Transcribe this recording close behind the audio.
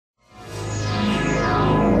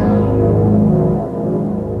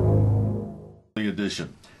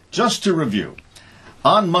edition. Just to review,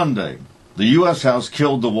 on Monday, the U.S. House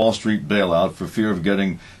killed the Wall Street bailout for fear of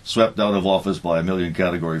getting swept out of office by a million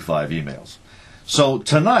Category 5 emails. So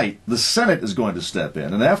tonight, the Senate is going to step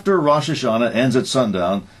in, and after Rosh Hashanah ends at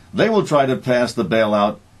sundown, they will try to pass the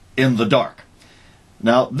bailout in the dark.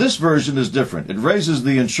 Now, this version is different. It raises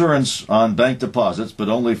the insurance on bank deposits, but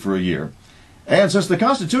only for a year. And since the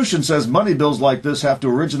Constitution says money bills like this have to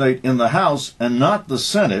originate in the House and not the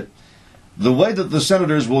Senate, the way that the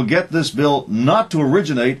senators will get this bill not to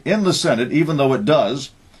originate in the Senate, even though it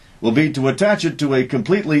does, will be to attach it to a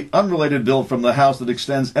completely unrelated bill from the House that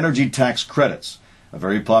extends energy tax credits. A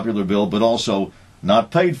very popular bill, but also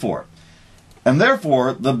not paid for. And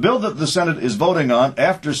therefore, the bill that the Senate is voting on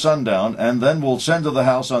after sundown and then will send to the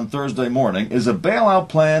House on Thursday morning is a bailout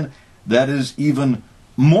plan that is even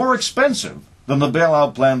more expensive than the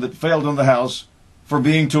bailout plan that failed in the House for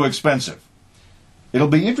being too expensive. It'll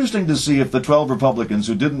be interesting to see if the 12 Republicans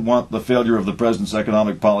who didn't want the failure of the president's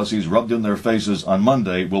economic policies rubbed in their faces on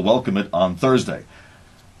Monday will welcome it on Thursday.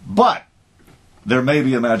 But there may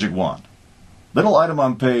be a magic wand. Little item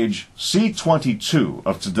on page C22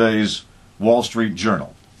 of today's Wall Street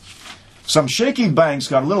Journal. Some shaky banks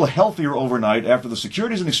got a little healthier overnight after the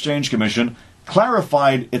Securities and Exchange Commission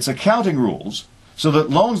clarified its accounting rules so that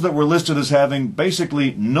loans that were listed as having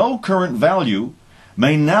basically no current value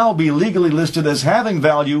may now be legally listed as having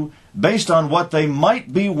value based on what they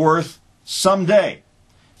might be worth someday.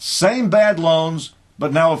 Same bad loans,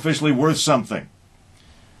 but now officially worth something.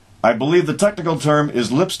 I believe the technical term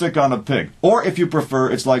is lipstick on a pig. Or if you prefer,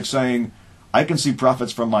 it's like saying, I can see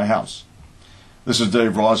profits from my house. This is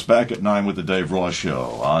Dave Ross back at 9 with the Dave Ross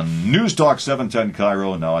Show on News Talk 710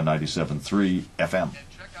 Cairo, now on 97.3 FM.